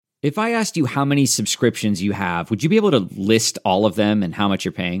If I asked you how many subscriptions you have, would you be able to list all of them and how much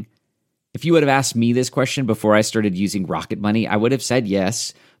you're paying? If you would have asked me this question before I started using Rocket Money, I would have said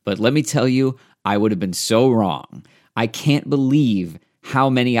yes, but let me tell you, I would have been so wrong. I can't believe how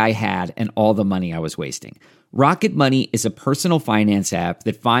many I had and all the money I was wasting. Rocket Money is a personal finance app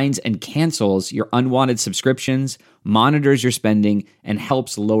that finds and cancels your unwanted subscriptions, monitors your spending, and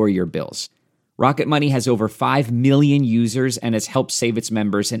helps lower your bills. Rocket Money has over 5 million users and has helped save its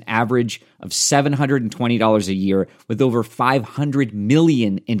members an average of $720 a year with over 500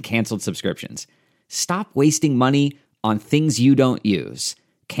 million in canceled subscriptions. Stop wasting money on things you don't use.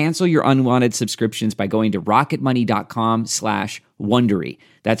 Cancel your unwanted subscriptions by going to rocketmoney.com/Wondery.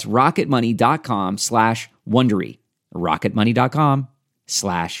 That's rocketmoney.com/Wondery.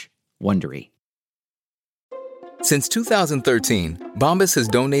 rocketmoney.com/Wondery. Since 2013, Bombas has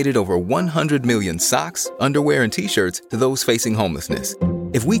donated over 100 million socks, underwear, and T-shirts to those facing homelessness.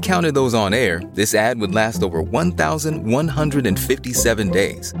 If we counted those on air, this ad would last over 1,157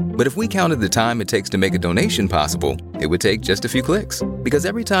 days. But if we counted the time it takes to make a donation possible, it would take just a few clicks. Because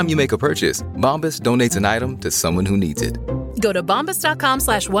every time you make a purchase, Bombas donates an item to someone who needs it. Go to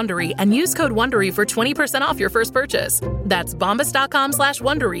bombas.com/Wondery and use code Wondery for 20% off your first purchase. That's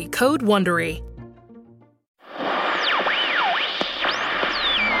bombas.com/Wondery, code Wondery.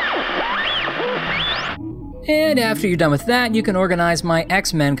 And after you're done with that, you can organize my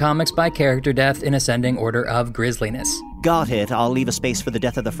X-Men comics by character death in ascending order of grisliness. Got it. I'll leave a space for the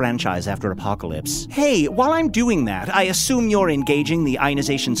death of the franchise after Apocalypse. Hey, while I'm doing that, I assume you're engaging the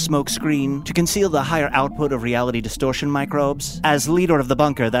ionization smokescreen to conceal the higher output of reality distortion microbes? As leader of the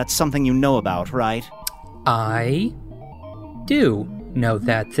bunker, that's something you know about, right? I do know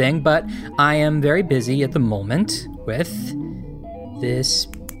that thing, but I am very busy at the moment with this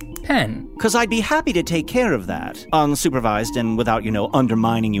pen. 'Cause I'd be happy to take care of that, unsupervised and without,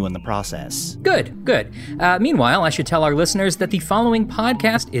 undermining you in the process. Good. Meanwhile, I should tell our listeners that the following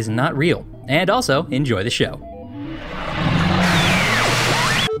podcast is not real. And also, enjoy the show.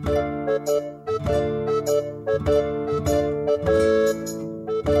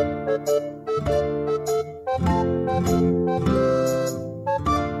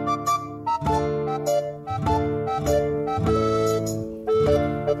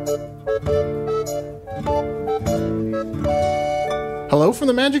 Hello from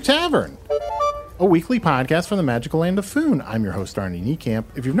the Magic Tavern, a weekly podcast from the magical land of Foon. I'm your host, Arnie Niekamp.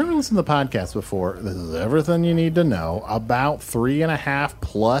 If you've never listened to the podcast before, this is everything you need to know. About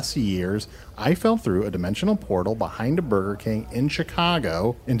 3.5+ years, I fell through a dimensional portal behind a Burger King in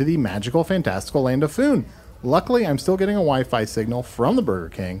Chicago into the magical, fantastical land of Foon. Luckily, I'm still getting a Wi-Fi signal from the Burger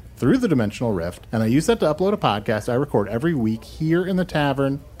King through the Dimensional Rift, and I use that to upload a podcast I record every week here in the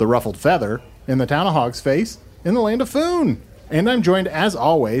tavern, the Ruffled Feather, in the town of Hogsface, in the land of Foon. And I'm joined, as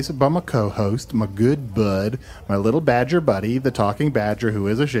always, by my co-host, my good bud, my little badger buddy, the talking badger who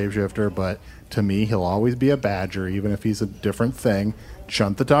is a shapeshifter, but to me, he'll always be a badger, even if he's a different thing,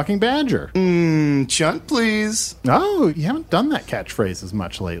 Chunt the talking badger. Chunt, please. Oh, you haven't done that catchphrase as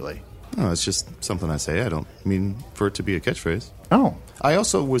much lately. No, it's just something I say. I don't mean for it to be a catchphrase. Oh. I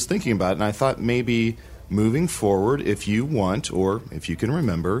also was thinking about it, and I thought maybe moving forward, if you want, or if you can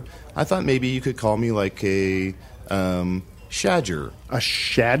remember, I thought maybe you could call me like a, Shadger. A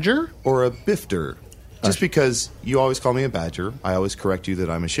Shadger? Or a Bifter. Just because you always call me a badger, I always correct you that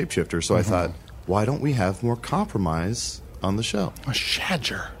I'm a shapeshifter, so I thought, why don't we have more compromise on the show? A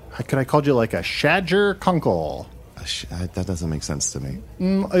Shadger. Could I call you like a Shadger Kunkel? That doesn't make sense to me.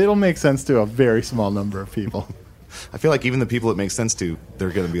 It'll make sense to a very small number of people. I feel like even the people it makes sense to, they're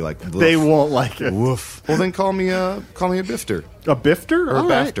going to be like, woof. They won't like it. Woof. Well, then call me a Bifter. A Bifter? Or a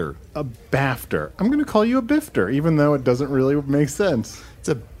Bafter. A Bafter. I'm going to call you a Bifter, even though it doesn't really make sense. It's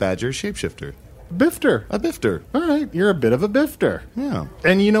a badger shapeshifter. Bifter. A Bifter. All right, you're a bit of a Bifter. Yeah.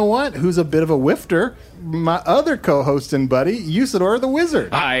 And you know what? Who's a bit of a whifter? My other co-host and buddy, Usador the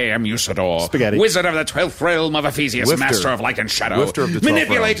Wizard. I am Usador, Spaghetti. Wizard of the 12th realm of Ephesius, Whifter. Master of Light and Shadow, Whifter of the 12th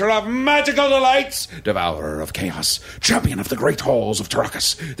Manipulator of magical delights, Devourer of chaos, Champion of the great halls of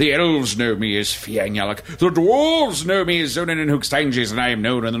Tarakas. The elves know me as Fiangyalak, the dwarves know me as Zonin and Hookstanges, and I am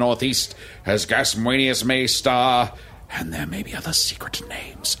known in the northeast as Gasmoenius Maystar. And there may be other secret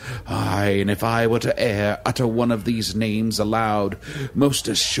names. Aye, and if I were to utter one of these names aloud, most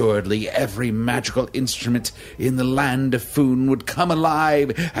assuredly every magical instrument in the land of Foon would come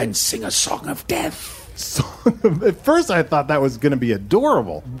alive and sing a song of death. At first I thought that was going to be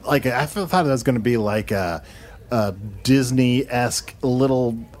adorable. Like, I thought it was going to be like a Disney-esque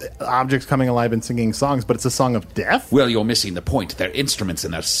little objects coming alive and singing songs, but it's a song of death? Well, you're missing the point. They're instruments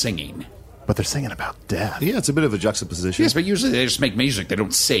and they're singing. but they're singing about death. Yeah, it's a bit of a juxtaposition. Yes, but usually they just make music. They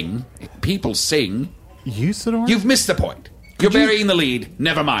don't sing. People sing. Usador? You've missed the point. You're burying the lead.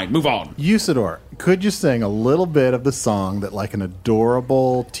 Never mind. Move on. Usador, could you sing a little bit of the song that like an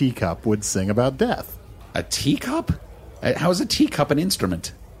adorable teacup would sing about death? A teacup? How is a teacup an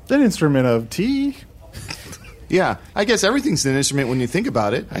instrument? An instrument of tea. Yeah, I guess everything's an instrument when you think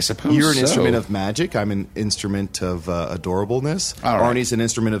about it. I suppose You're an so. instrument of magic. I'm an instrument of adorableness. All right. Arnie's an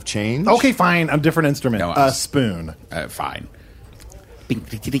instrument of change. Okay, fine. A different instrument. No, a spoon. Fine.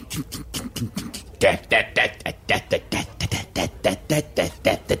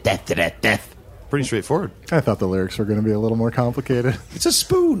 Pretty straightforward. I thought the lyrics were going to be a little more complicated. It's a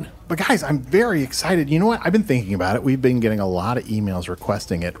spoon. But guys, I'm very excited. You know what? I've been thinking about it. We've been getting a lot of emails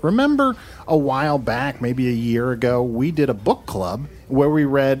requesting it. Remember a while back, maybe a year ago, we did a book club where we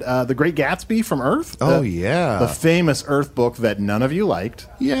read The Great Gatsby from Earth. Oh, yeah. The famous Earth book that none of you liked.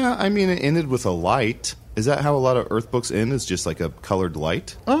 Yeah, I mean, it ended with a light. Is that how a lot of Earth books end? Is just like a colored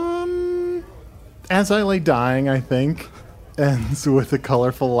light? As I Lay Dying, I think, ends with a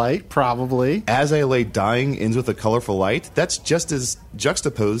colorful light, probably. As I Lay Dying ends with a colorful light? That's just as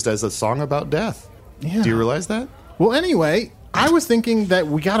juxtaposed as a song about death. Yeah. Do you realize that? Well, anyway, I was thinking that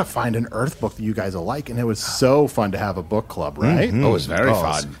we got to find an Earth book that you guys will like, and it was so fun to have a book club, right? Oh, it was very Oh,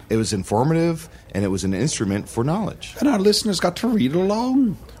 fun. It was informative, and it was an instrument for knowledge. And our listeners got to read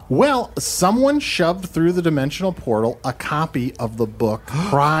along. Well, someone shoved through the dimensional portal a copy of the book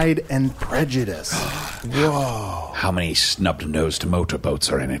Pride and Prejudice. Whoa. How many snub-nosed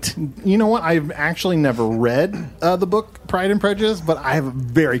motorboats are in it? You know what? I've actually never read the book Pride and Prejudice, but I'm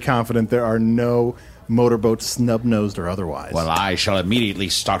very confident there are no motorboats snub-nosed or otherwise. Well, I shall immediately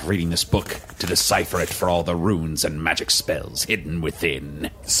start reading this book to decipher it for all the runes and magic spells hidden within.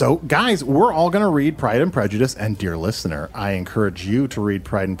 So, guys, we're all going to read Pride and Prejudice, and dear listener, I encourage you to read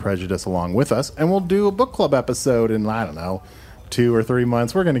Pride and Prejudice along with us, and we'll do a book club episode in, I don't know, 2 or 3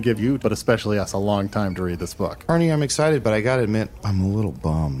 months. We're going to give you, but especially us, a long time to read this book. Arnie, I'm excited, but I gotta admit, I'm a little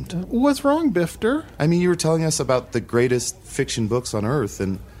bummed. What's wrong, Bifter? I mean, you were telling us about the greatest fiction books on Earth,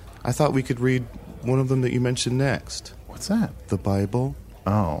 and I thought we could read one of them that you mentioned next. What's that? The Bible.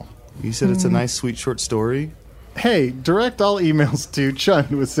 Oh. You said it's a nice, sweet, short story. Hey, direct all emails to chun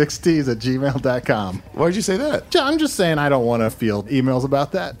with6ts@gmail.com. Why'd you say that? I'm just saying I don't want to field emails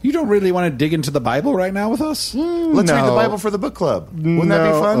about that. You don't really want to dig into the Bible right now with us? Let's read the Bible for the book club. Wouldn't that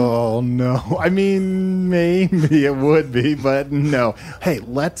be fun? Oh, no. I mean, maybe it would be, but no. Hey,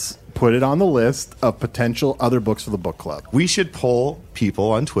 let's put it on the list of potential other books for the book club. We should poll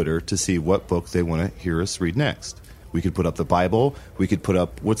people on Twitter to see what book they want to hear us read next. We could put up the Bible. We could put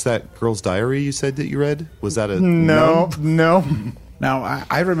up, what's that girl's diary you said that you read? Was that a... No. Now,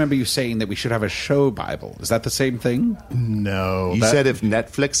 I remember you saying that we should have a show Bible. Is that the same thing? No. You said if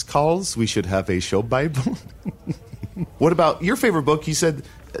Netflix calls, we should have a show Bible? What about your favorite book? You said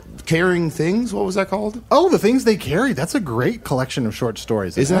Carrying Things? What was that called? Oh, The Things They Carry. That's a great collection of short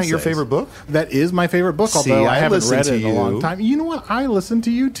stories. and Isn't that your essays. favorite book? That is my favorite book, See, although I I haven't listen read it to in a long you. time. You know what? I listen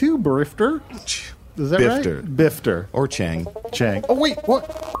to you too, Brifter. Is that Bifter. right? Bifter. Or Chang? Chang. Oh, wait.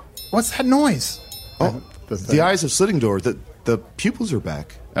 What? What's that noise? Oh, the Eyes of Slitting Door. The pupils are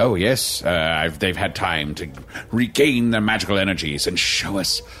back. Oh, yes. They've had time to regain their magical energies and show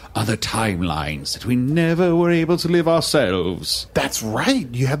us other timelines that we never were able to live ourselves. That's right.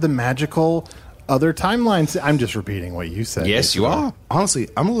 You have the magical other timelines. I'm just repeating what you said. Yes, you are. Honestly,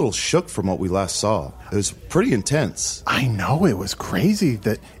 I'm a little shook from what we last saw. It was pretty intense. I know. It was crazy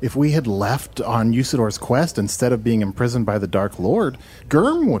that if we had left on Usador's quest instead of being imprisoned by the Dark Lord,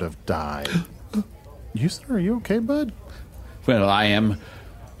 Gurm would have died. Usador, are you okay, bud? Well, I am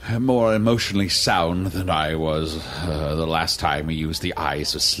more emotionally sound than I was the last time we used the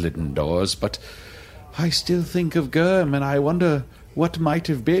Eyes of Slitting Doors, but I still think of Gurm, and I wonder what might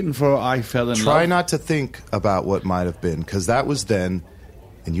have been, for I fell in love. Try not to think about what might have been, because that was then,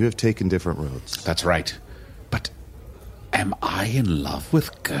 and you have taken different roads. That's right. But am I in love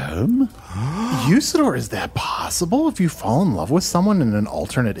with Gurm? Usador, is that possible? If you fall in love with someone in an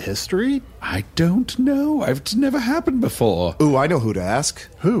alternate history? I don't know. It's never happened before. Ooh, I know who to ask.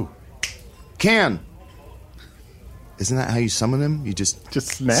 Who? Can. Isn't that how you summon him? You just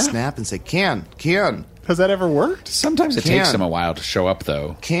snap? and say, Can. Has that ever worked? Sometimes it takes him a while to show up,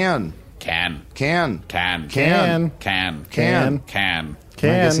 though. Can. Can. I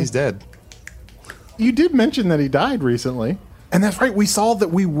guess he's dead. You did mention that he died recently. And that's right, we saw that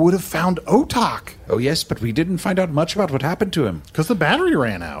we would have found Otak. Oh, yes, but we didn't find out much about what happened to him. Because the battery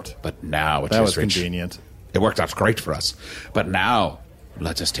ran out. But now it That is was rich. convenient. It worked out great for us. But now,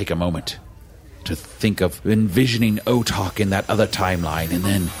 let us take a moment to think of envisioning Otak in that other timeline, and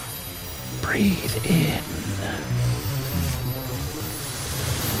then Breathe in.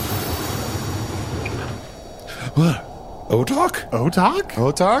 Otok? Otak?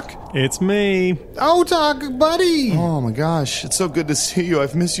 Otak? It's me. Otak, buddy! Oh my gosh, it's so good to see you.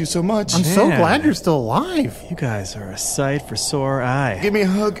 I've missed you so much. I'm so Man. glad you're still alive. You guys are a sight for sore eye. Give me a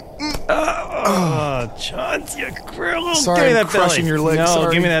hug. Oh, Chunt, you grill. Sorry, give me I'm that crushing belly. your leg. No,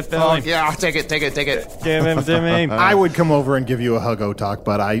 Sorry. give me that belly. Oh, yeah, take it. Give him to me. I would come over and give you a hug, Otak,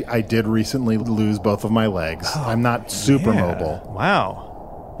 but I did recently lose both of my legs. I'm not super Yeah. mobile.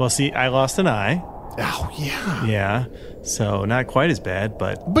 Wow. Well, see, I lost an eye. Oh, yeah. Yeah. So not quite as bad,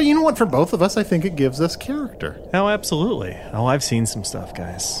 but But you know what? For both of us, I think it gives us character. oh, absolutely. Oh, I've seen some stuff,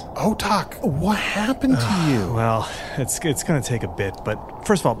 guys. Otak, what happened to you? Well, it's going to take a bit, but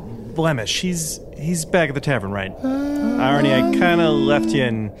first of all, Blemish, he's back at the tavern, right? Arnie, I kind of left you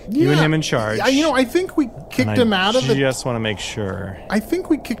and you and him in charge. I think we kicked him out of I the... just want to make sure. I think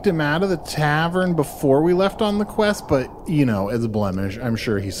we kicked him out of the tavern before we left on the quest, but, as a Blemish, I'm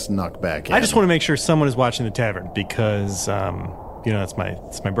sure he snuck back in. I just want to make sure someone is watching the tavern because,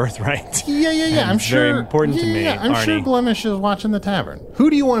 it's my birthright. Yeah. And I'm it's sure. very important to me, I'm sure Arnie. Blemish is watching the tavern. Who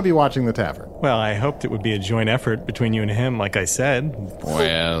do you want to be watching the tavern? Well, I hoped it would be a joint effort between you and him, like I said.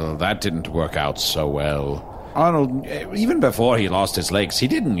 Well, that didn't work out so well. Arnold, even before he lost his legs, he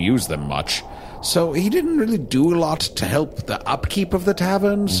didn't use them much. So he didn't really do a lot to help the upkeep of the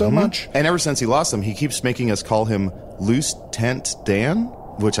tavern so much. And ever since he lost them, he keeps making us call him Loose Tent Dan,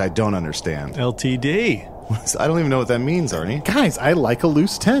 which I don't understand. LTD. I don't even know what that means, Arnie. Guys, I like a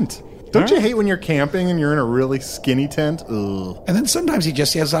loose tent. Don't you hate when you're camping and you're in a really skinny tent? Ugh. And then sometimes he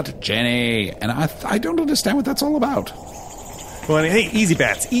just yells out, Jenny, and I don't understand what that's all about. Well, hey, easy,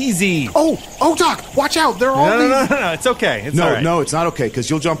 Bats. Easy. Oh, Doc, watch out. They're all these... No. It's okay. It's all right. No, it's not okay, because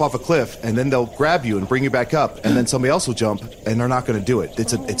you'll jump off a cliff, and then they'll grab you and bring you back up, and then somebody else will jump, and they're not going to do it.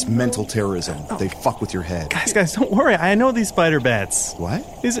 It's mental terrorism. They fuck with your head. Guys, don't worry. I know these spider bats. What?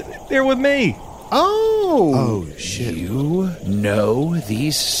 They're with me. Oh, shit. You know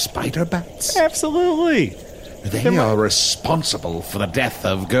these spider bats? Absolutely. They are responsible for the death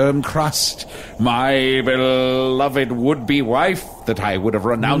of Gurncrust, my beloved would-be wife that I would have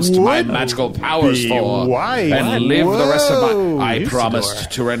renounced my magical powers for. Wife? And live the rest of Whoa. my... I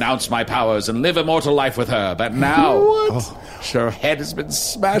promised to renounce my powers and live immortal life with her, but now... What? Her head has been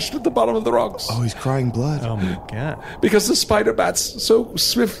smashed at the bottom of the rocks. Oh, he's crying blood. Oh, my God. Because the spider bats so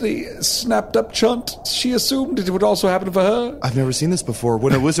swiftly snapped up Chunt, she assumed it would also happen for her. I've never seen this before.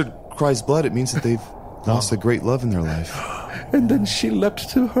 When a wizard cries blood, it means that they've lost a great love in their life. And then she leapt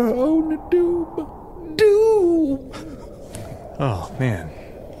to her own doom. Doom! Oh, man.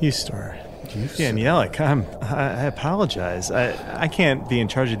 Eustor. Yeah, and Yellick, I apologize. I can't be in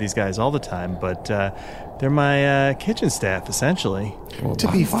charge of these guys all the time, but they're my kitchen staff, essentially.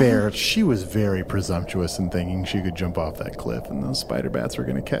 To be fair, she was very presumptuous in thinking she could jump off that cliff and those spider bats were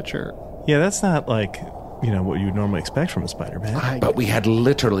going to catch her. Yeah, that's not like, what you would normally expect from a Spider-Man. But we had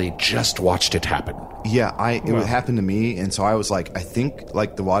literally just watched it happen. Yeah, it happened to me, and so I was like, I think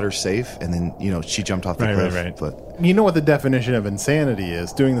like the water's safe, and then she jumped off the cliff. Right. But You know what the definition of insanity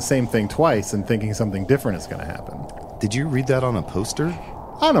is? Doing the same thing twice and thinking something different is going to happen. did you read that on a poster?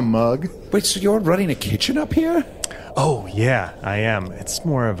 On a mug. Wait, so you're running a kitchen up here? Oh, yeah, I am. It's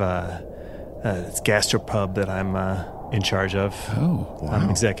more of it's gastropub that I'm in charge of. Oh, wow. I'm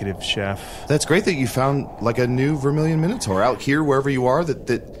executive chef. That's great that you found like a new Vermilion Minotaur out here, wherever you are. That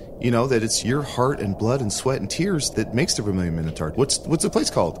that it's your heart and blood and sweat and tears that makes the Vermilion Minotaur. What's the place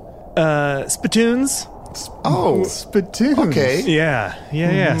called? Spittoons. Oh, Spittoons. okay.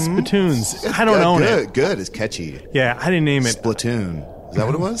 Yeah, Spittoons. I don't own it. Good. It's catchy. Yeah, I didn't name it. Splatoon. Is that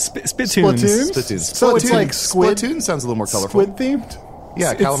what it was? Spittoons. Splatoon? Splatoon. So it's like squid. Splatoon sounds a little more colorful. Squid themed?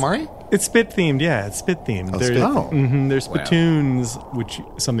 Yeah, calamari. It's spit themed. Yeah, it's spit themed. Oh, There's, spit. Oh. There's spittoons, which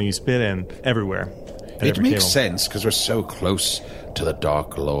is something you spit in everywhere. At It every makes table. sense because we're so close to the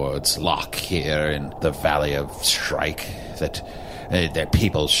Dark Lord's lock here in the Valley of Shrike that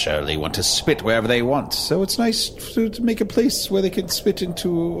people surely want to spit wherever they want. So it's nice to make a place where they can spit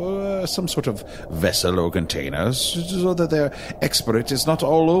into some sort of vessel or container so that their expert is not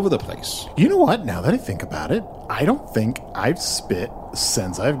all over the place. You know what? Now that I think about it, I don't think I've spit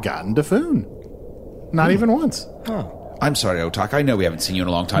since I've gotten to Foon. Not even once. I'm sorry, Otak. I know we haven't seen you in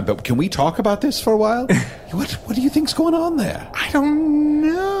a long time, but can we talk about this for a while? What do you think's going on there? I don't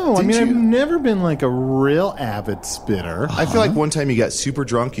know. Didn't I've you- never been like a real avid spitter. I feel like one time you got super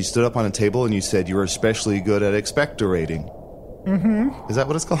drunk, you stood up on a table, and you said you were especially good at expectorating. Mm-hmm. Is that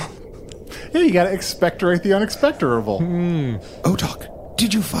what it's called? Yeah, you got to expectorate the unexpectorable. Otak,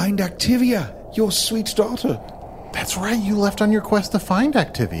 did you find Activia, your sweet daughter? That's right. You left on your quest to find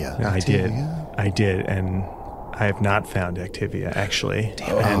Activia. I did, and I have not found Activia, actually.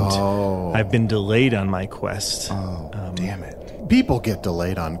 And I've been delayed on my quest. Damn it. People get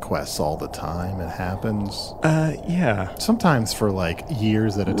delayed on quests all the time. It happens. Yeah. Sometimes for like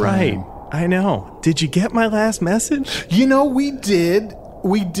years at a time. Right. I know. Did you get my last message? You know, we did.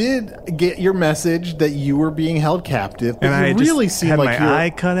 We did get your message that you were being held captive, but And you I really just seemed had like my you're... eye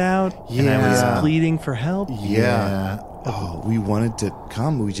cut out, and I Yeah. was pleading for help. Yeah. Oh, we wanted to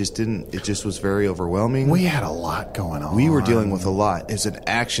come. We just didn't. It just was very overwhelming. We had a lot going on. We were dealing with a lot. It's an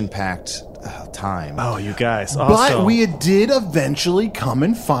action-packed time. Oh, you guys. But Also, we did eventually come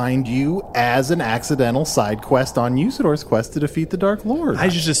and find you as an accidental side quest on Usador's quest to defeat the Dark Lord. I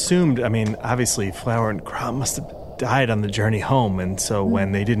just assumed, obviously, Flower and Crop must have died on the journey home, and so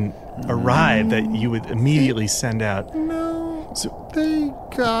when they didn't arrive, that you would immediately send out... No, they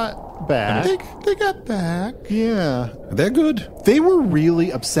got back. They got back. Yeah. They're good. They were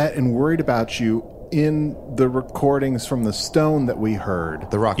really upset and worried about you in the recordings from the stone that we heard.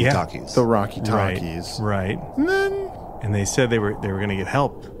 The Rocky Yeah. Talkies. The Rocky Talkies. Right. And then... And they said they were going to get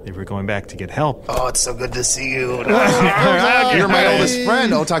help. They were going back to get help. Oh, it's so good to see you. You're my oldest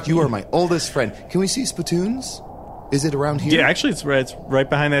friend. Otak, you are my oldest friend. Can we see spittoons? Is it around here? Yeah, actually, it's right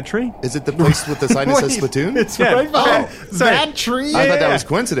behind that tree. Is it the place with the sign that says spittoon? It's Yeah. right behind Sorry. that tree. I thought that Yeah. was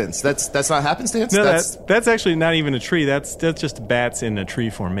coincidence. That's not happenstance. No, that's actually not even a tree. That's just bats in a tree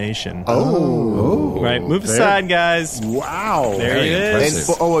formation. Right. Move aside, guys. Wow. There it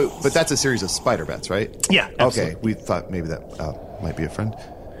is. But that's a series of spider bats, right? Yeah, absolutely. Okay, we thought maybe that might be a friend.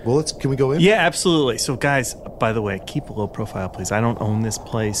 Well, can we go in? Yeah, absolutely. So, guys, by the way, keep a low profile, please. I don't own this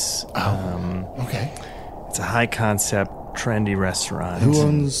place. Okay. It's a high concept, trendy restaurant. Who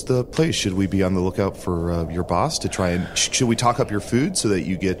owns the place? Should we be on the lookout for your boss to try and... Should we talk up your food so that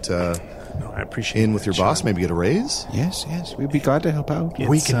you get No, I appreciate in with that, your boss, maybe get a raise? Yes, we'd be glad to help out. It's,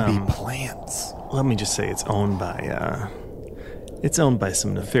 We can be plants. Let me just say, it's owned by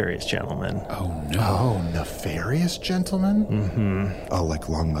some nefarious gentlemen. Oh, nefarious gentlemen? Oh, like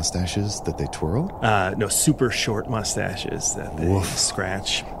long mustaches that they twirl? No, super short mustaches that they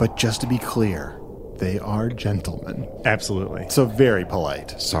scratch. But just to be clear, they are gentlemen. Absolutely. So very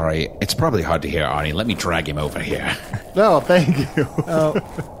polite. Sorry, it's probably hard to hear, Arnie. Let me drag him over here. No, thank you.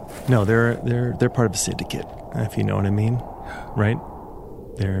 No, they're part of a syndicate, if you know what I mean, right?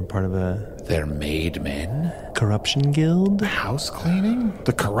 They're part of a They're made men? corruption guild. House cleaning?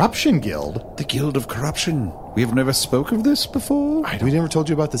 The Corruption Guild? The Guild of Corruption. We have never spoke of this before. We never told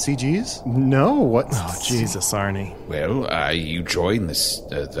you about the CGs? No, what? Oh, Jesus, Arnie. Well, you join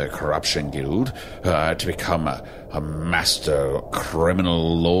the Corruption Guild to become a master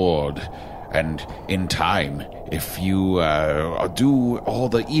criminal lord. And in time, if you do all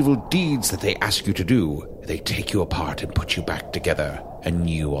the evil deeds that they ask you to do, they take you apart and put you back together, and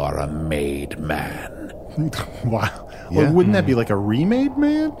you are a made man. Wow. Well, wouldn't that be like a remade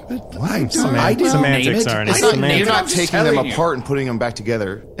man? I didn't name Semantics, it. Arnie. I didn't name You're it. I'm not just taking them telling you. apart and putting them back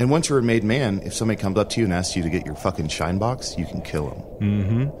together. And once you're a made man, if somebody comes up to you and asks you to get your fucking shine box, you can kill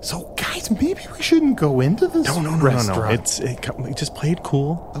them. So, guys, maybe we shouldn't go into this restaurant. We just play it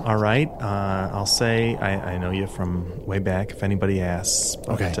cool. All right. I'll say I know you from way back. If anybody asks,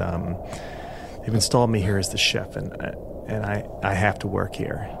 but, Okay. they've installed me here as the chef, and I have to work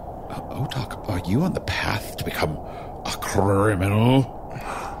here. Otak, are you on the path to become a criminal?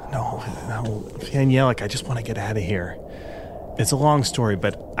 No, Fianyelik, I just want to get out of here. It's a long story,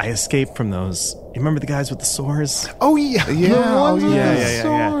 but I escaped from those. You remember the guys with the sores? Oh, yeah. Yeah, The ones with Yeah, the yeah.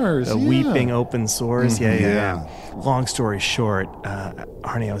 sores, The yeah. weeping open sores. Yeah. Yeah. Long story short,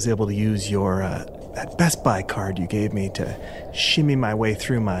 Arnie, I was able to use your that Best Buy card you gave me to shimmy my way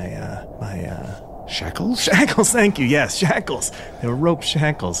through my Shackles? shackles. Thank you. Yes, shackles. They were rope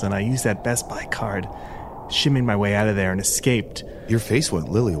shackles, and I used that Best Buy card, shimmying my way out of there, and escaped. Your face went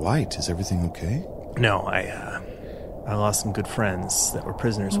lily white. Is everything okay? No, I lost some good friends that were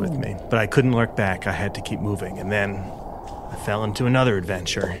prisoners with me, but I couldn't look back. I had to keep moving, and then I fell into another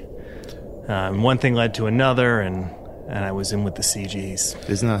adventure. And one thing led to another, and I was in with the CGs.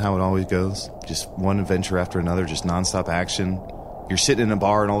 Isn't that how it always goes? Just one adventure after another, just nonstop action. You're sitting in a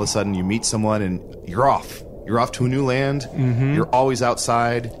bar and all of a sudden you meet someone and you're off. You're off to a new land. Mm-hmm. You're always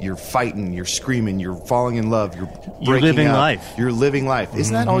outside. You're fighting. You're screaming. You're falling in love. You're breaking living up. life. You're living life.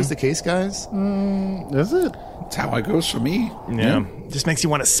 Isn't that always the case, guys? Is it? That's how it goes for me. Yeah, just makes you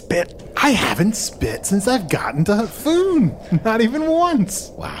want to spit. I haven't spit since I've gotten to Foon. Not even once.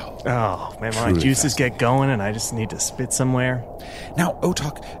 Wow. Oh, man, my juices get going and I just need to spit somewhere. Now,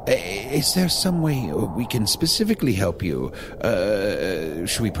 Otok, is there some way we can specifically help you?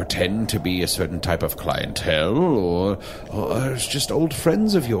 Should we pretend to be a certain type of clientele, or just old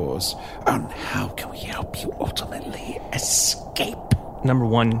friends of yours? And how can we help you ultimately escape? Number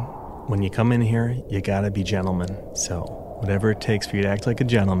one, when you come in here, you gotta be gentlemen. So, whatever it takes for you to act like a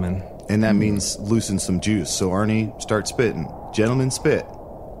gentleman. And that means loosen some juice. So, Arnie, start spitting. Gentlemen, spit.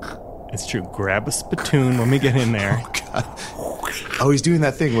 It's true. Grab a spittoon when we get in there. Oh, he's doing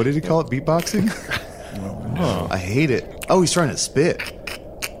that thing. What did he call it? Beatboxing? I hate it. Oh, he's trying to spit.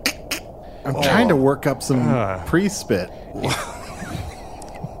 I'm trying to work up some pre-spit.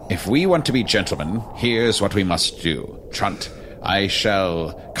 If we want to be gentlemen, here's what we must do. Trunt, I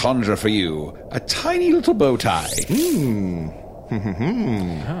shall conjure for you a tiny little bow tie.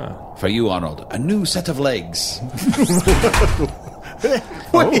 For you, Arnold, a new set of legs.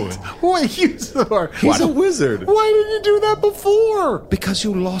 Wait, Usador. He's a wizard. Why didn't you do that before? Because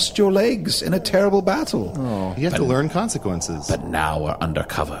you lost your legs in a terrible battle. Oh, you have to learn consequences. But now we're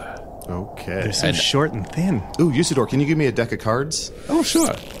undercover. Okay. They're so short and thin. Ooh, Usador, can you give me a deck of cards? Oh,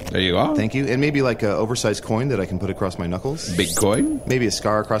 sure. There you are. Thank you. And maybe like an oversized coin that I can put across my knuckles. Big coin. Maybe a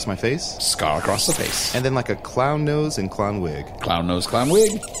scar across my face. Scar across the face. And then like a clown nose and clown wig. Clown nose, clown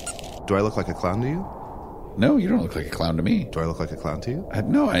wig. Do I look like a clown to you? No, you don't look like a clown to me. Do I look like a clown to you?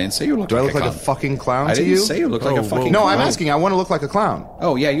 No, I didn't say you look Do like I look a like clown. a fucking clown I to didn't you? say you look like a fucking No, clown. I'm asking. I want to look like a clown.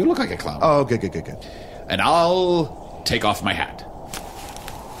 Oh, yeah, you look like a clown. Oh, good. And I'll take off my hat.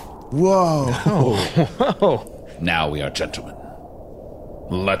 Whoa. Whoa. Now we are gentlemen.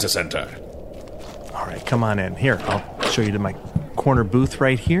 Let us enter. All right, come on in. Here, I'll show you to my corner booth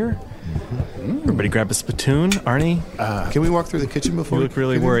right here. Everybody grab a spittoon. Arnie? Can we walk through the kitchen before? You look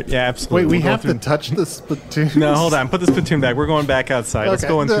really worried. Yeah, absolutely. Wait, we We'll have go through- to touch the spittoon? No, hold on. Put the spittoon back. We're going back outside. Let's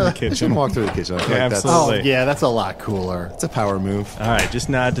Okay. go in through the I shouldn't kitchen. walk through the kitchen. I feel Yeah, like absolutely. Oh, yeah, that's a lot cooler. That's a power move. All right, just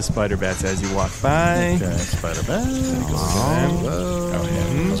nod to spider bats as you walk by. Okay, spider bag. Oh,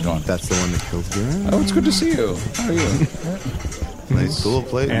 yeah. How's it going? That's the one that kills Garen. Oh, it's good to see you. How are you? Nice, cool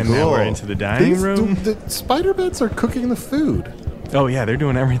plate. And cool. now we're into the dining room. The spider bats are cooking the food. Oh, yeah, they're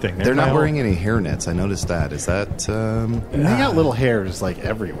doing everything. They're not wearing any hairnets. I noticed that. Is that? And they got little hairs like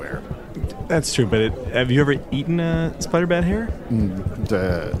everywhere. That's true, but have you ever eaten a spider bat hair?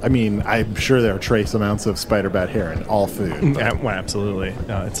 I mean, I'm sure there are trace amounts of spider bat hair in all food. Yeah, well, absolutely.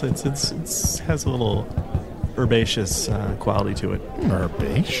 No, it's has a little herbaceous quality to it.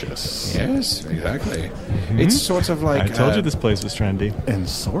 Herbaceous. Yes, exactly. It's sort of like... I told you this place was trendy.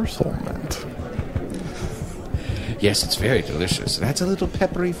 Ensorcelment. Yes, it's very delicious. It adds a little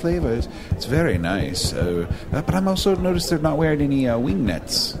peppery flavor. It's very nice. But I'm also noticed they're not wearing any wing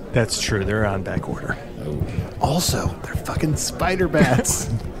nets. That's true. They're on back order. Also, they're fucking spider bats.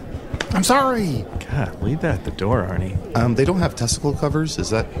 I'm sorry. God, leave that at the door, Arnie. They don't have testicle covers. Does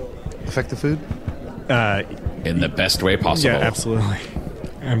that affect the food? In the best way possible. Yeah, absolutely.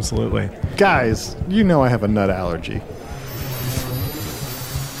 Absolutely. Guys, you know I have a nut allergy.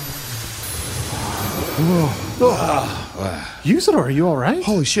 Usador, are you all right?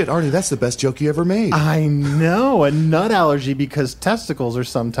 Holy shit, Arnie, that's the best joke you ever made. I know, a nut allergy because testicles are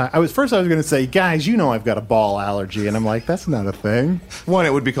sometimes... I was going to say, guys, you know I've got a ball allergy. And I'm like, that's not a thing. One,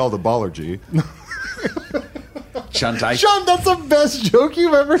 it would be called a ballergy. Sean, that's the best joke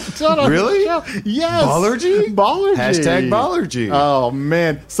you've ever done on Really? the show. Yes. Ballergy? Ballergy. Hashtag ballergy. Oh,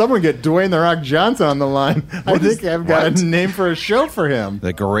 man. Someone get Dwayne The Rock Johnson on the line. I think I've got a name for a show for him.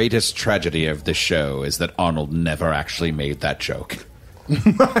 The greatest tragedy of the show is that Arnold never actually made that joke.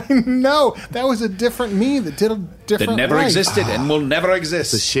 No, that was a different me that did a different That never life. existed and will never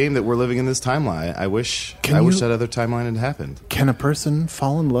exist. It's a shame that we're living in this timeline. I wish that other timeline had happened. Can a person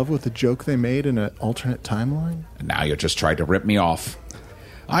fall in love with a joke they made in an alternate timeline? Now you're just trying to rip me off.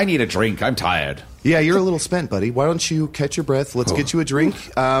 I need a drink. I'm tired. Yeah, you're a little spent, buddy. Why don't you catch your breath? Let's get you a drink,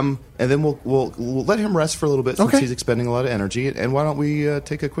 and then we'll let him rest for a little bit since he's expending a lot of energy. And why don't we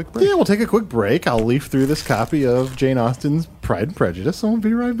take a quick break? Yeah, we'll take a quick break. I'll leaf through this copy of Jane Austen's Pride and Prejudice, and we'll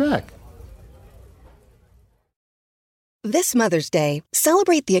be right back. This Mother's Day,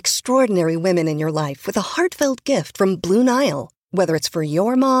 celebrate the extraordinary women in your life with a heartfelt gift from Blue Nile. Whether it's for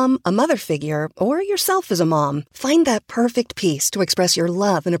your mom, a mother figure, or yourself as a mom, find that perfect piece to express your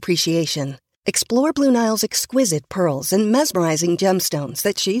love and appreciation. Explore Blue Nile's exquisite pearls and mesmerizing gemstones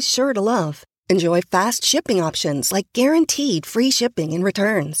that she's sure to love. Enjoy fast shipping options like guaranteed free shipping and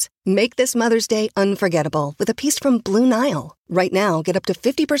returns. Make this Mother's Day unforgettable with a piece from Blue Nile. Right now, get up to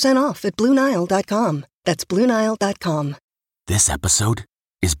 50% off at BlueNile.com. That's BlueNile.com. This episode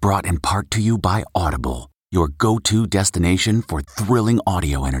is brought in part to you by Audible, your go-to destination for thrilling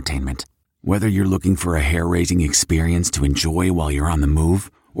audio entertainment. Whether you're looking for a hair-raising experience to enjoy while you're on the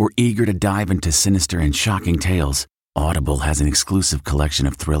move or eager to dive into sinister and shocking tales, Audible has an exclusive collection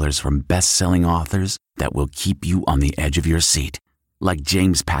of thrillers from best-selling authors that will keep you on the edge of your seat. Like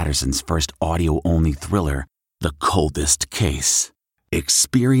James Patterson's first audio-only thriller, The Coldest Case.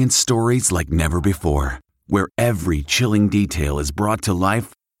 Experience stories like never before, where every chilling detail is brought to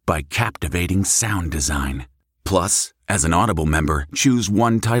life by captivating sound design. Plus, as an Audible member, choose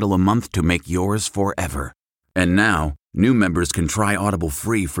one title a month to make yours forever. And now, new members can try Audible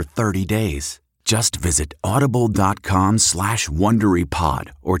free for 30 days. Just visit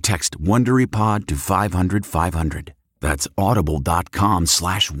audible.com/WonderyPod or text WonderyPod to 500-500. That's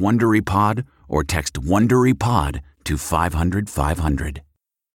audible.com/WonderyPod or text WonderyPod to 500-500.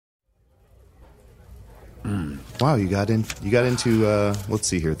 Wow, you got into let's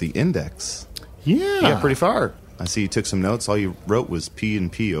see here, the index. Yeah. You got pretty far. I see you took some notes. All you wrote was P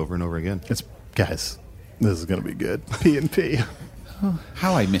and P over and over again. Guys, this is going to be good. P and P.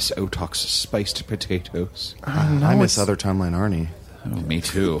 How I miss Otok's spiced potatoes. I miss Other Timeline Arnie. Oh, me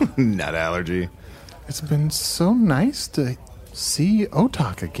too. Nut allergy. It's been so nice to see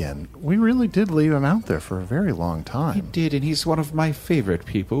Otok again. We really did leave him out there for a very long time. He did, and he's one of my favorite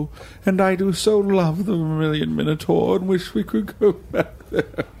people. And I do so love the Vermilion Minotaur and wish we could go back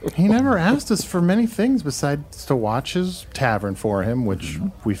there. He never asked us for many things besides to watch his tavern for him, which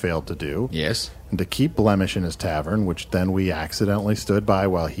we failed to do. Yes. And to keep Blemish in his tavern, which then we accidentally stood by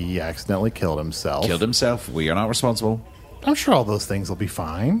while he accidentally killed himself. Killed himself. We are not responsible. I'm sure all those things will be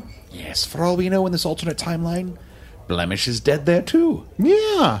fine. Yes, for all we know in this alternate timeline, Blemish is dead there too.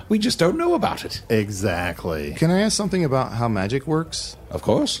 Yeah. We just don't know about it. Exactly. Can I ask something about how magic works? Of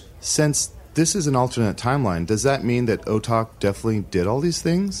course. Since this is an alternate timeline, does that mean that Otok definitely did all these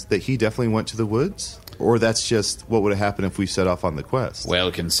things? That he definitely went to the woods? Or that's just what would have happened if we set off on the quest?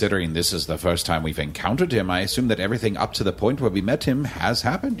 Well, considering this is the first time we've encountered him, I assume that everything up to the point where we met him has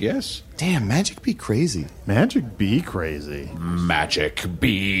happened, yes? Damn, magic be crazy. Magic be crazy. Magic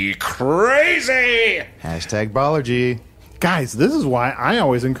be crazy! Hashtag Ballergy. Guys, this is why I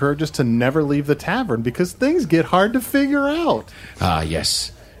always encourage us to never leave the tavern, because things get hard to figure out. Ah,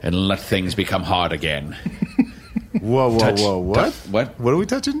 yes. And let things become hard again. Whoa, what? What? What are we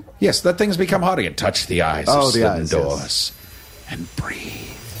touching? Yes, let things become hard again. Touch the eyes Oh, of the slidden eyes, doors. yes. And breathe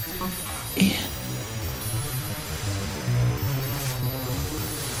in.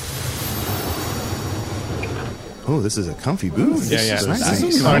 Oh, this is a comfy booth. Yeah. This is Nice.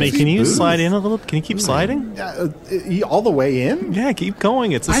 nice. Arnie, can you Booth. slide in a little? Can you keep sliding? All the way in? Yeah, keep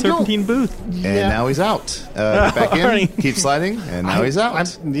going. It's a I don't- serpentine booth. And now he's out. Get back in, Arnie. keep sliding, and now he's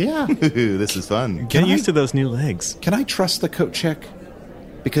out. Yeah. This is fun. Get used to those new legs. Can I trust the coat check?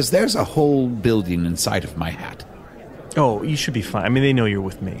 Because there's a whole building inside of my hat. Oh, you should be fine. I mean, they know you're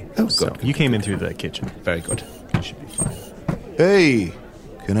with me. Oh, So good. you came in through the kitchen. Very good. You should be fine. Hey,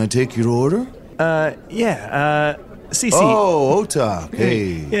 can I take your order? Cece. Oh, Otok.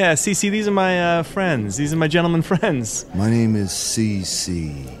 Hey. Yeah, Cece, these are my friends. These are my gentleman friends. My name is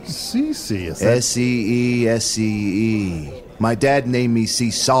CC. CC, is that... SEESEE. My dad named me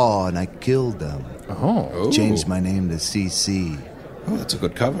Seesaw, and I killed them. Oh. Changed my name to CC. Oh, that's a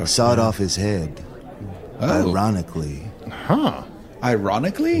good cover. Sawed off his head. Oh. Ironically. Huh.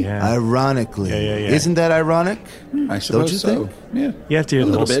 Ironically? Yeah. Ironically. Yeah. Isn't that ironic? I suppose Don't you so. think? Yeah. You have to hear A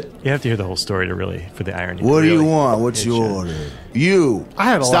the little whole bit. You have to hear the whole story to really for the irony. What do you really want? What's your hit order? You. I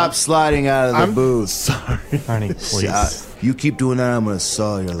had a Stop lot- sliding out of the I'm booth. sorry. Arnie, please. You keep doing that, I'm going to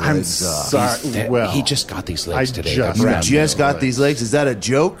saw your I'm legs off. sorry. Well, he just got these legs I today. just They're You brand just new. got these legs? Is that a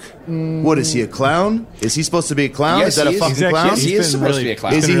joke? What is he, a clown? Is he supposed to be a clown? Yes, is that a he is. fucking He's actually- clown? Yes, he He's is been supposed really- to be a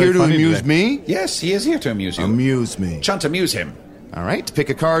clown. Is he really here to funny amuse today. me? Yes, he is here to amuse you. Amuse me. Chunt, amuse him. All right, pick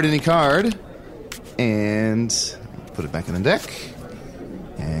a card, any card, and put it back in the deck.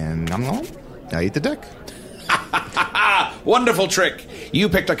 And now eat the deck. Wonderful trick. You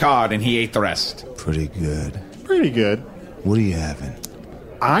picked a card and he ate the rest. Pretty good. pretty good. What are you having?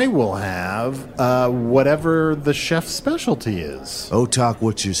 I will have whatever the chef's specialty is. Otok,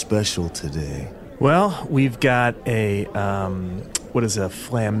 what's your special today? Well, we've got a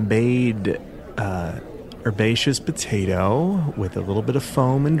flambéed herbaceous potato with a little bit of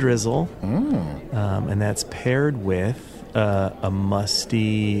foam and drizzle, and that's paired with a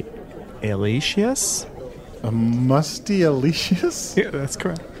musty alicious. A musty alicious? Yeah, that's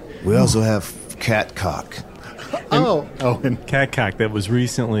correct. We also have catcock. And Catcock that was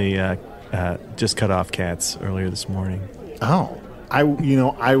recently just cut off cats earlier this morning.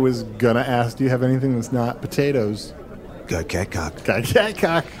 I was gonna ask, do you have anything that's not potatoes? Got catcock. Got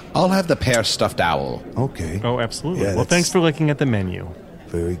catcock. I'll have the pear stuffed owl. Okay. Oh, absolutely. Yeah, Well, thanks for looking at the menu.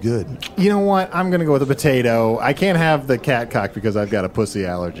 Very good. You know what? I'm going to go with a potato. I can't have the catcock because I've got a pussy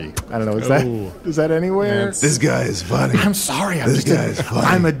allergy. I don't know. Is that anywhere? This guy is funny. I'm sorry. This guy is funny.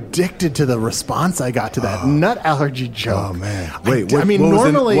 I'm addicted to the response I got to that nut allergy joke. Oh, man. Wait, I mean,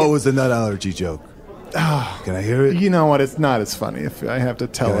 normally... what was the nut allergy joke? Can I hear it? You know what? It's not as funny if I have to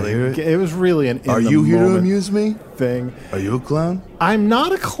tell Can I hear it. it? It was really an Are you here to in-the-moment amuse me? thing. Are you a clown? I'm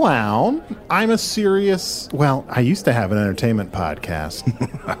not a clown. I'm a serious... Well, I used to have an entertainment podcast.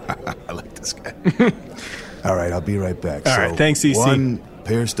 I like this guy. All right, I'll be right back. All right, thanks, CC. One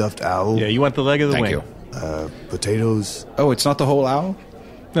pear stuffed owl. Yeah, you want the leg of the Thank wing? you. Potatoes. Oh, it's not the whole owl?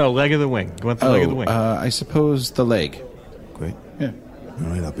 No, leg of the wing. You want the leg of the wing? I suppose the leg. Great. Yeah. All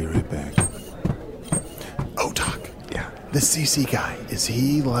right, I'll be right back. Oh, Doc. Yeah. The CC guy, is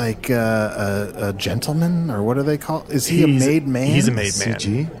he like a gentleman, or what do they call? Is he a made man? He's a made man.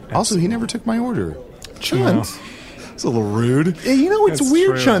 CG. Also, he never took my order. Chunt. It's a little rude. You know, it's That's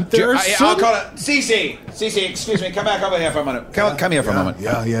weird, true. Chunt. There are I'll call it. Cece, excuse me. Come back over here for a minute. Come here for a moment.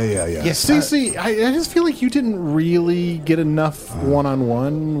 Yeah. Yes, CC, I just feel like you didn't really get enough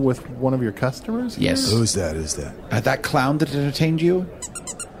one-on-one with one of your customers here. Yes. Who's that? That clown that entertained you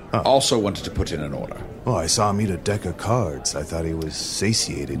also wanted to put in an order. Oh, I saw him eat a deck of cards. I thought he was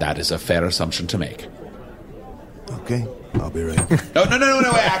satiated. That is a fair assumption to make. Okay, I'll be right back. No.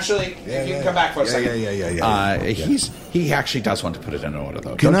 Actually, if you can come back for a second. Yeah. He actually does want to put it in order,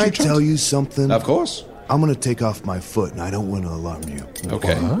 though. Can Don't I you, Chunt? tell you something? Of course. I'm going to take off my foot, and I don't want to alarm you.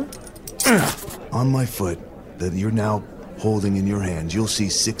 Okay. On my foot that you're now holding in your hand, you'll see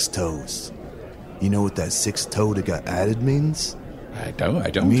 6 toes. You know what that 6th toe that got added means? I don't.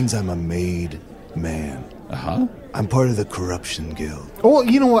 It means I'm a made man. Uh-huh. I'm part of the corruption guild. Well,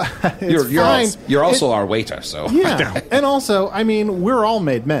 you know what? It's fine. You're also our waiter, so. Yeah. And also, I mean, we're all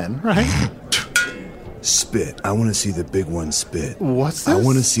made men, right? Spit. I want to see the big one spit. What's I this?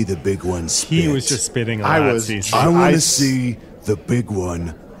 want to see the big one spit. He was just spitting a I lot, was- CC. I want I- to see the big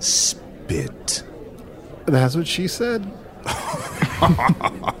one spit. That's what she said.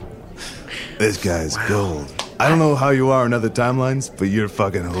 This guy's gold. I don't know how you are in other timelines, but you're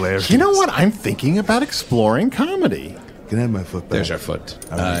fucking hilarious. You know what? I'm thinking about exploring comedy. Can I have my foot back? There's your foot.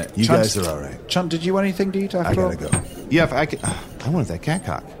 All right. You Chunt, guys are all right. Chunt, did you want anything to eat I after all? gotta go. Yeah, if I could. I wanted that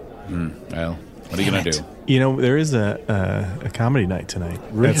catcock. Well, what are you going to do? You know, there is a comedy night tonight.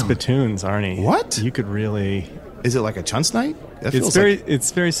 Really? At Spittoons, Arnie. What? You could really... Is it like a Chunt's night? That It's feels very like, it's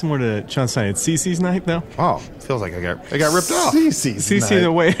very similar to Chunt's night. It's Cece's night, though. oh, feels like I got ripped off. Cece's Cece night.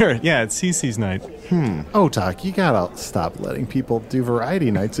 the waiter. Yeah, it's Cece's night. Oh, Doc, you gotta stop letting people do variety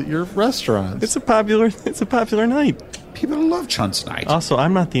nights at your restaurants. It's a popular night. People love Chunt's night. Also,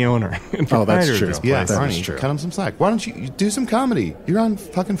 I'm not the owner and Oh, that's proprietor of true. this Yeah, place. That is Arnie, true. cut him some slack. Why don't you do some comedy? You're on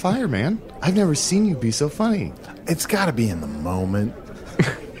fucking fire, man. I've never seen you be so funny. It's gotta be in the moment.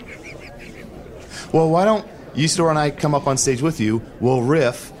 Well, why don't Usador and I come up on stage with you? We'll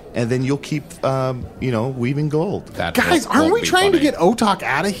riff, and then you'll keep, weaving gold. That Guys, won't aren't we be trying funny. to get Otak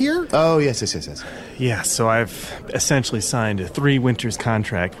out of here? Oh, yes. Yeah, so I've essentially signed a 3 winters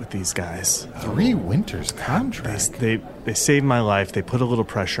contract with these guys. 3 winters contract. They saved my life. They put a little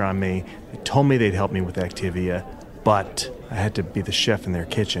pressure on me. They told me they'd help me with Activia, but I had to be the chef in their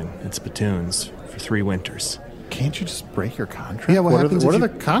kitchen at Spittoons for 3 winters. Can't you just break your contract? Yeah, what happens What if are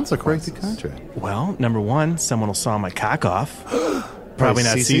you the consequences? Break the contract. Well, number 1, someone will saw my cock off. Probably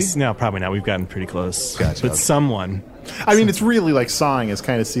not Cece? Cece. No, probably not. We've gotten pretty close. Gotcha, But okay. someone. I mean, it's really like sawing is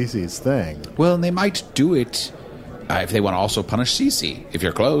kind of Cece's thing. Well, and they might do it if they want to also punish Cece. If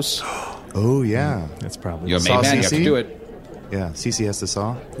you're close. Oh, yeah. That's probably. You're a Saw main man, you have Cece? to do it. Yeah, Cece has to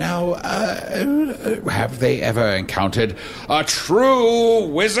saw. Now, have they ever encountered a true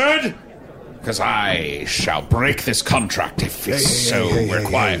wizard? Because I shall break this contract if it's so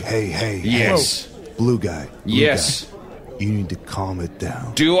required. Hey. Yes. Blue guy. Yes. You need to calm it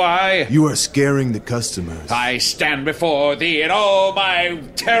down. Do I? You are scaring the customers. I stand before thee in all my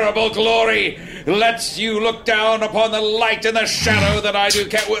terrible glory. Lets you look down upon the light and the shadow that I do.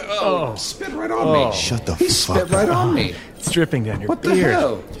 Spit right on me. Shut the He fuck spit right up. on me. It's dripping down your What the beard.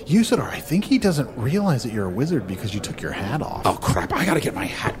 hell? Usador, I think he doesn't realize that you're a wizard because you took your hat off. Oh, crap. I gotta get my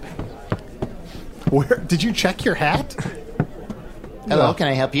hat back. Where did you check your hat? Hello, can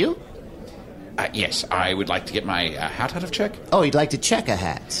I help you? Yes, I would like to get my hat out of check. Oh, you'd like to check a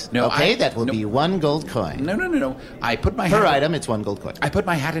hat? No, Okay, I- that will no. be 1 gold coin. No. I put my Per hat. item, it's 1 gold coin. I put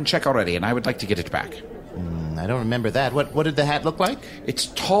my hat in check already, and I would like to get it back. I don't remember that. What did the hat look like? It's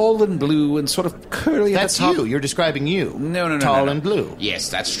tall and blue and sort of curly That's at the top. you. You're describing you. No. Tall and blue. Yes,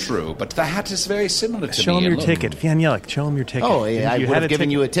 that's true. But the hat is very similar to Show me. him your Look. ticket. Fian Yelich, show him your ticket. Oh, yeah, I You would had have a given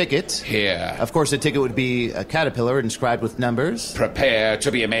ticket. you a ticket. Here. Of course, the ticket would be a caterpillar inscribed with numbers. Prepare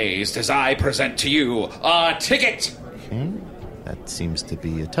to be amazed as I present to you a ticket. Okay. That seems to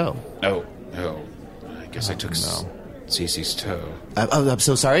be a toe. Oh. I guess I took Cece's toe. I'm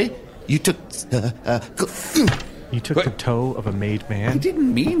so sorry. You took... You took the toe of a made man? I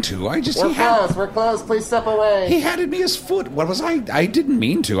didn't mean to. We're closed. Please step away. He handed me his foot. What was I? I didn't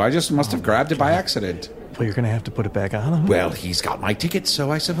mean to. I just must have grabbed it by accident. Well, you're going to have to put it back on him? Well, he's got my ticket,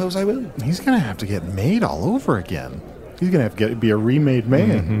 so I suppose I will. He's going to have to get made all over again. He's going to have to be a remade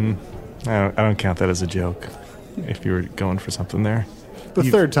man. I don't count that as a joke, if you were going for something there. The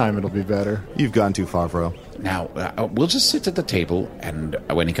third time it'll be better. You've gone too far, bro. Now, we'll just sit at the table, and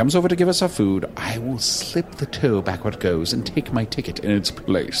when he comes over to give us our food, I will slip the toe backward goes and take my ticket in its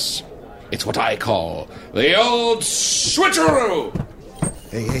place. It's what I call the old switcheroo!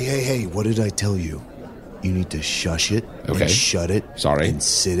 Hey, what did I tell you? You need to shush it Okay. and shut it Sorry. and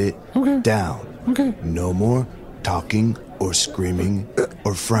sit it Okay. down. Okay. No more talking or screaming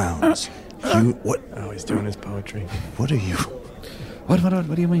or frowns. What? Oh, he's doing his poetry. What are you? What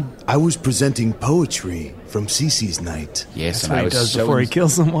do you mean? I was presenting poetry from Cece's night. Yes, That's and what I he was does so before he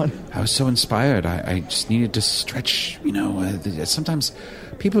kills someone. I was so inspired. I just needed to stretch, sometimes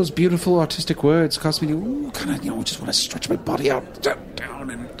people's beautiful artistic words cause me to just want to stretch my body out down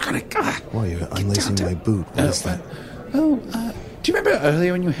and kind of... Why, you're unlacing my boot. What is that? do you remember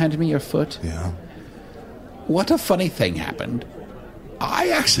earlier when you handed me your foot? Yeah. What a funny thing happened.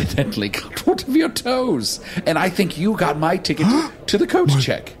 I accidentally got one of your toes, and I think you got my ticket to the coach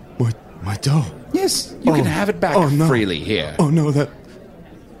check. What? My toe? Yes, you can have it back freely here. Oh, no, that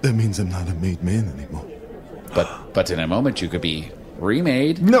means I'm not a made man anymore. But in a moment you could be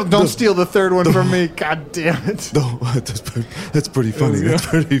remade. No, don't steal the third one from me. God damn it. No, that's pretty funny. That's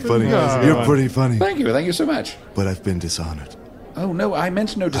pretty funny. You're pretty funny. Thank you so much. But I've been dishonored. Oh, no, I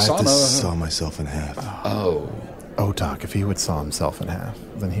meant no I have dishonor. to saw myself in half. Oh. Oh, Doc, if he would saw himself in half,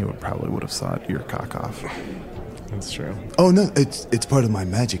 then he would have sawed your cock off. That's true. Oh, no, it's part of my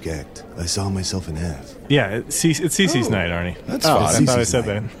magic act. I saw myself in half. Yeah, it's Cece's night, Arnie. That's fine. fine. I thought I said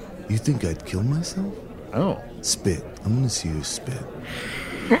that. You think I'd kill myself? Oh. Spit. I'm going to see you spit.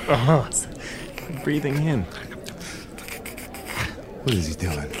 Breathing in. What is he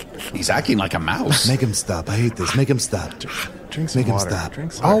doing? He's acting like a mouse. Make him stop. I hate this. Make him stop. Drink some Make him water. stop.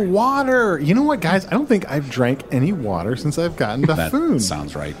 Drink some Oh, water. You know what, guys? I don't think I've drank any water since I've gotten to That food.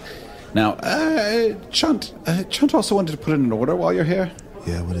 sounds right. Now, Chunt also wanted to put in an order while you're here.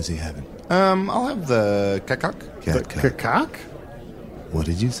 Yeah, what is he having? I'll have the kakak. The cacock? What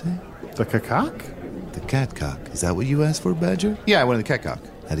did you say? The cacock? The cat cock. Is that what you asked for, Badger? Yeah, I wanted the kakak.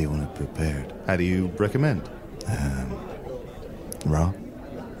 How do you want it prepared? How do you recommend? Raw?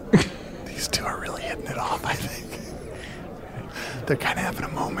 These two are really hitting it off, I think. They're kind of having a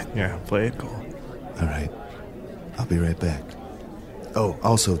moment. Yeah, play it cool. All right. I'll be right back. Oh,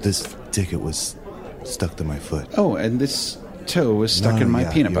 also, this ticket was stuck to my foot. Oh, and this toe was stuck in my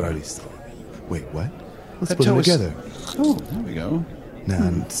peanut butter. Wait, what? Let's That put toe them was- together. Oh, there we go.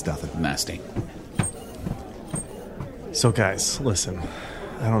 Nah, it's nothing. Nasty. So, guys, listen.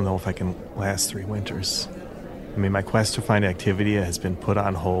 I don't know if I can last 3 winters. I mean, my quest to find Activia has been put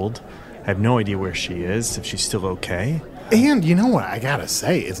on hold. I have no idea where she is, if she's still okay. And you know what? I gotta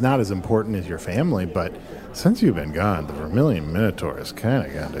say, it's not as important as your family, but since you've been gone, the Vermilion Minotaur has kind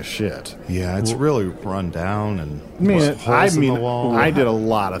of gone to shit. Yeah, it's really run down and I holes in the wall. I did a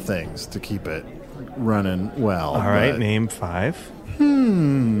lot of things to keep it running well. All right, but- name 5.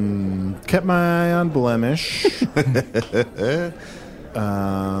 Kept my eye on Blemish.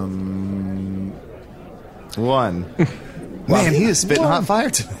 One. Man, he is spitting hot fire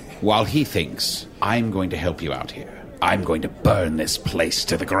today. While he thinks, I'm going to help you out here. I'm going to burn this place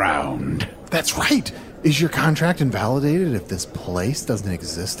to the ground. That's right. Is your contract invalidated if this place doesn't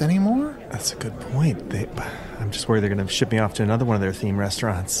exist anymore? That's a good point. I'm just worried they're going to ship me off to another one of their theme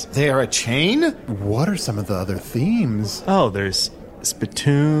restaurants. They are a chain? What are some of the other themes? Oh, there's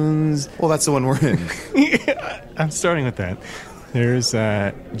Spittoons. Well, that's the one we're in. I'm starting with that. There's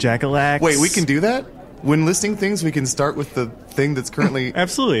Jackalax. Wait, we can do that? When listing things, we can start with the thing that's currently...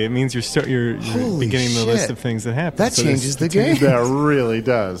 Absolutely. It means you're Holy beginning the list shit. of things that happen. That So there's changes the game. That really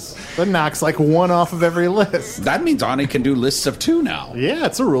does. That knocks like one off of every list. That means Ani can do lists of 2 now. Yeah,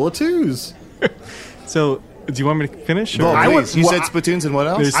 it's a rule of 2s. So Do you want me to finich? Well, I would- you said spittoons and what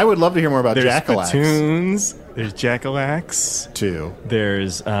else? I would love to hear more about There's Jackalax. spittoons. There's Jackalax. 2.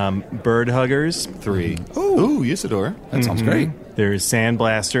 There's bird huggers. 3. Ooh, Usador. That sounds great. There's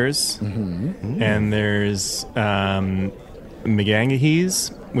sandblasters. And there's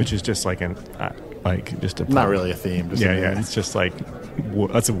Megangahis, which is just like just a Not really a theme. Just a name. It's just like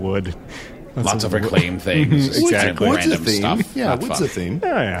that's a wood. That's Lots a of wood. reclaimed things. Exactly. What's a Random theme? stuff. Yeah, Not what's fun. a theme?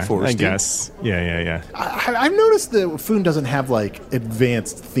 I Foresty? guess. Yeah. I've noticed that Foon doesn't have like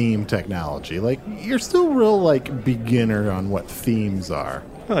advanced theme technology. Like you're still real like beginner on what themes are.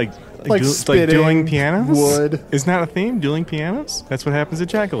 Like spitting, dueling pianos? wood. Isn't that a theme? Dueling pianos? That's what happens at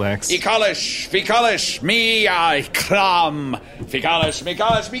Jackalax. Fikalish, me I come. Fikalish,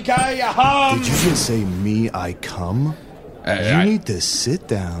 Mikaya hum. Did you just say me, I come? You need to sit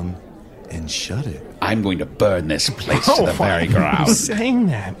down and shut it. I'm going to burn this place to the very ground. Who's saying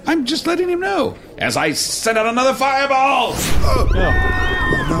that? I'm just letting him know. As I send out another fireball.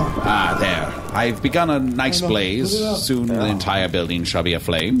 There. I've begun a nice blaze. Soon the entire building shall be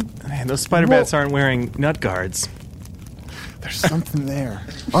aflame. Man, those spider bats aren't wearing nut guards. There's something there.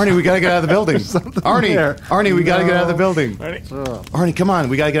 Arnie, we gotta get out of the building. Arnie, we gotta get out of the building. Arnie, come on,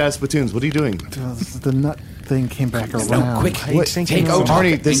 we gotta get out of spittoons. What are you doing? The nut thing came back around. No, quick. Take Otok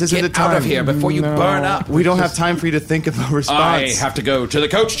Arnie, this and isn't get the time. out of here before you burn up. We don't have time for you to think of a response. I have to go to the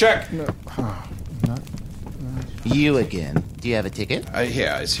coach check. You again. Do you have a ticket?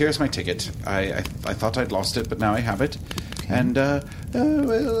 Here's my ticket. I thought I'd lost it, but now I have it. Okay. And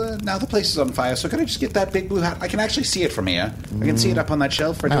now the place is on fire, so can I just get that big blue hat? I can actually see it from here. I can see it up on that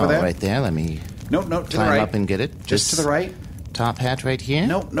shelf right over there. Right there. Let me No, to the climb right. up and get it. Just to the right. Top hat right here?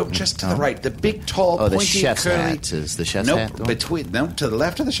 No, just to the right. The big, tall, the pointy, chef's curly... hat. Is the chef's hat? To the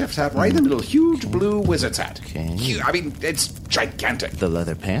left of the chef's hat, right in the middle, huge blue wizard's hat. Okay. I mean, it's gigantic. The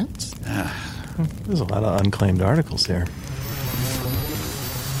leather pants? There's a lot of unclaimed articles here.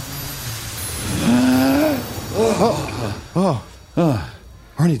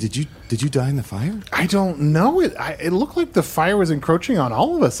 Arnie, did you die in the fire? I don't know. It looked like the fire was encroaching on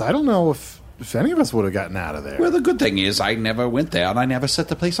all of us. I don't know if any of us would have gotten out of there. Well, the good thing is I never went there and I never set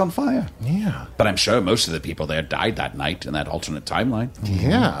the place on fire. Yeah. But I'm sure most of the people there died that night in that alternate timeline.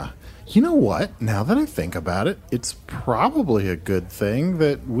 Yeah. You know what? Now that I think about it, it's probably a good thing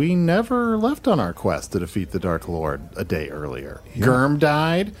that we never left on our quest to defeat the Dark Lord a day earlier. Yeah. Gurm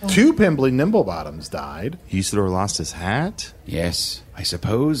died. 2 Pimbly Nimblebottoms died. Usador lost his hat? Yes. I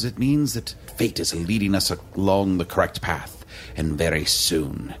suppose it means that fate is leading us along the correct path. And very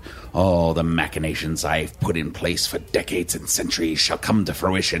soon, all the machinations I've put in place for decades and centuries shall come to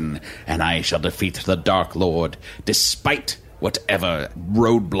fruition, and I shall defeat the Dark Lord, despite whatever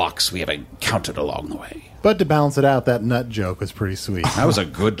roadblocks we have encountered along the way. But to balance it out, that nut joke was pretty sweet. That was a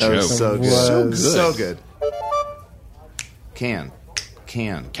good joke. So good. So good. Can.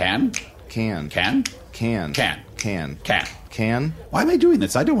 Why am I doing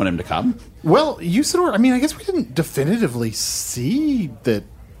this? I don't want him to come. Well, Usador, I mean, I guess we didn't definitively see that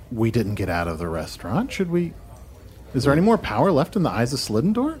we didn't get out of the restaurant. Should we... Is there any more power left in the eyes of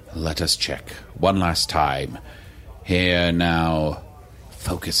Slidendor? Let us check. One last time. Here now.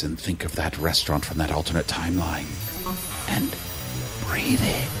 Focus and think of that restaurant from that alternate timeline. And breathe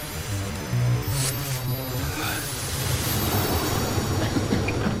in.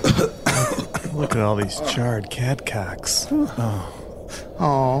 Look at all these charred cat cocks.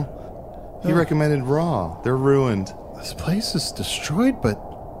 Oh. He recommended raw. They're ruined. This place is destroyed, but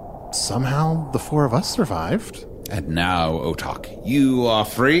somehow the 4 of us survived. And now, Otok, you are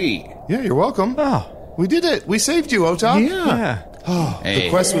free. Yeah, you're welcome. Oh. We did it. We saved you, Otok. Yeah. Oh, Hey, the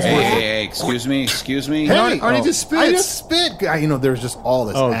quest was worth it. Hey, excuse me. Hey, Arnie just spit. I just spit. There's just all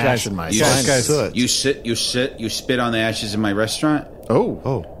this ash guys, in my You sinus. You spit on the ashes in my restaurant?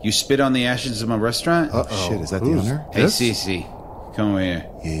 Oh. You spit on the ashes in my restaurant? Shit, is that the owner? Hey, Cece, come over here.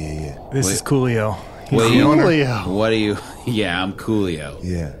 Yeah. This is Coolio. What are you? Coolio. What are you? Yeah, I'm Coolio.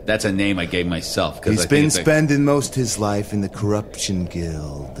 Yeah. That's a name I gave myself. He's been spending most his life in the Corruption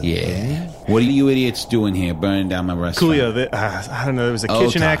Guild. Yeah. What are you idiots doing here, burning down my restaurant? Coolio, I don't know, there was a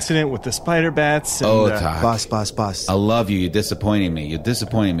kitchen accident with the spider bats. And, Boss. I love you. You're disappointing me. Boss.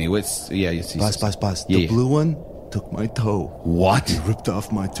 The blue one took my toe. What? He ripped off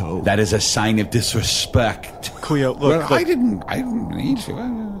my toe. That is a sign of disrespect. Coolio, look. I didn't need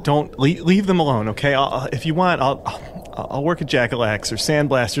to. Don't leave them alone, okay? If you want, I'll work at Jackalax or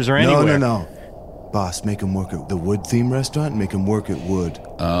Sandblasters or anywhere. No. Boss, make him work at the Wood Theme Restaurant. Make him work at Wood.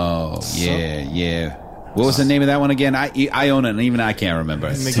 Oh, yeah. What was the name of that one again? I own it, and even I can't remember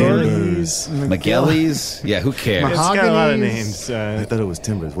it. McGillies. Yeah, who cares? It's got a lot of names. I thought it was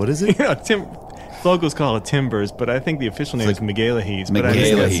Timbers. What is it? locals call it Timbers, but I think the official name is Megalahes.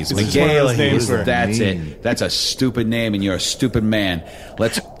 Megalahes. Megalahes. That's it. That's a stupid name, and you're a stupid man.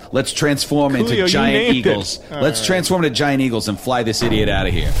 Let's transform Coolio, into giant you named eagles. it. Let's transform into giant eagles and fly this idiot out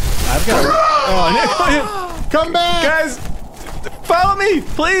of here. I've got come back, guys. Follow me,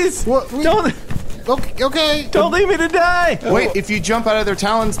 please. Don't. Okay. Don't leave me to die. Wait, if you jump out of their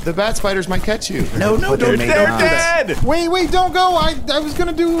talons, the bat spiders might catch you. No, don't. They're dead. Wait, don't go. I was going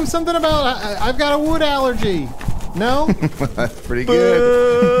to do something about I've got a wood allergy. No? That's pretty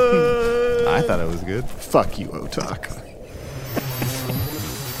good. I thought it was good. Fuck you, Otak.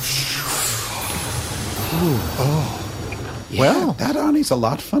 Well, that Arnie's a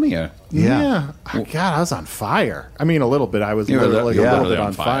lot funnier. Yeah. God, I was on fire. I mean, a little bit. I was literally a little bit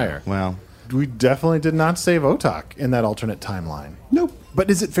on fire. Well, we definitely did not save Otak in that alternate timeline. Nope. But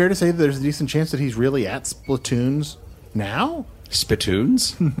is it fair to say that there's a decent chance that he's really at Splatoons now?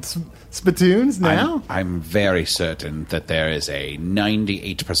 Spittoons? Spittoons now? I'm very certain that there is a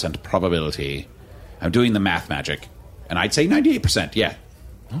 98% probability. I'm doing the math magic, and I'd say 98%, yeah.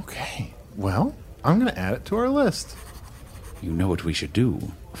 Okay. Well, I'm going to add it to our list. You know what we should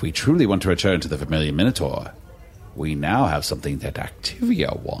do? If we truly want to return to the Vermilion Minotaur, we now have something that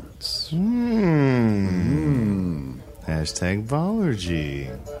Activia wants. Hashtag Vollergy.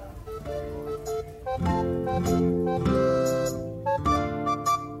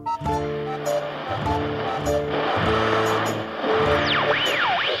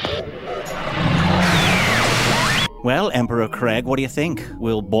 Well, Emperor Craig, what do you think?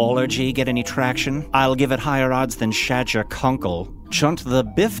 Will Ballergy get any traction? I'll give it higher odds than Shadja Kunkel. Chunt the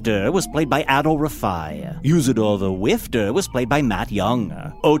Bifter was played by Adol Rafai. Usador the Wifter was played by Matt Young.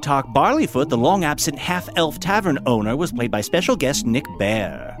 Otak Barleyfoot, the long-absent half-elf tavern owner, was played by special guest Nick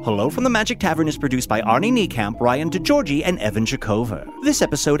Bear. Hello from the Magic Tavern is produced by Arnie Niekamp, Ryan DeGiorgi, and Evan Jacover. This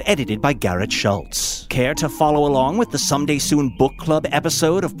episode edited by Garrett Schultz. Care to follow along with the Someday Soon book club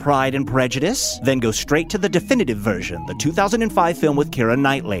episode of Pride and Prejudice? Then go straight to the definitive version, the 2005 film with Keira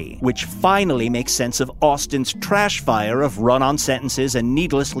Knightley, which finally makes sense of Austen's trash fire of run-on sentences and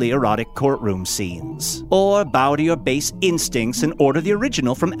needlessly erotic courtroom scenes. Or bow to your base instincts and order the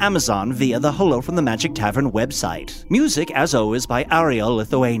original from Amazon via the Hello from the Magic Tavern website. Music, as always, by Ariel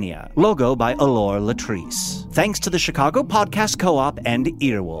Lithuania. Logo by Allure Latrice. Thanks to the Chicago Podcast Co-op and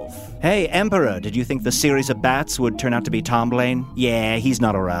Earwolf. Hey, Emperor, did you think the series of bats would turn out to be Tom Blaine? Yeah, he's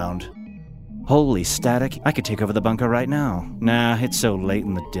not around. Holy static, I could take over the bunker right now. Nah, it's so late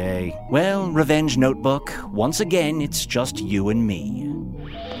in the day. Well, Revenge Notebook, once again, it's just you and me.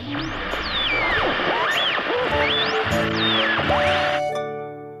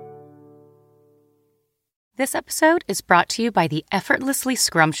 This episode is brought to you by the effortlessly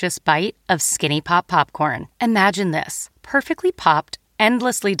scrumptious bite of Skinny Pop Popcorn. Imagine this, perfectly popped,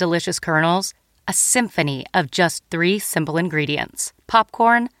 endlessly delicious kernels, a symphony of just 3 simple ingredients: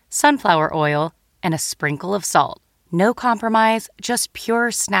 popcorn, sunflower oil, and a sprinkle of salt. No compromise, just pure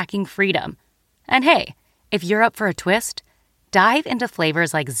snacking freedom. And hey, if you're up for a twist, dive into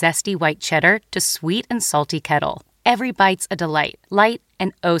flavors like zesty white cheddar to sweet and salty kettle. Every bite's a delight, light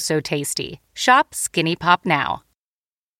and oh so tasty. Shop Skinny Pop now.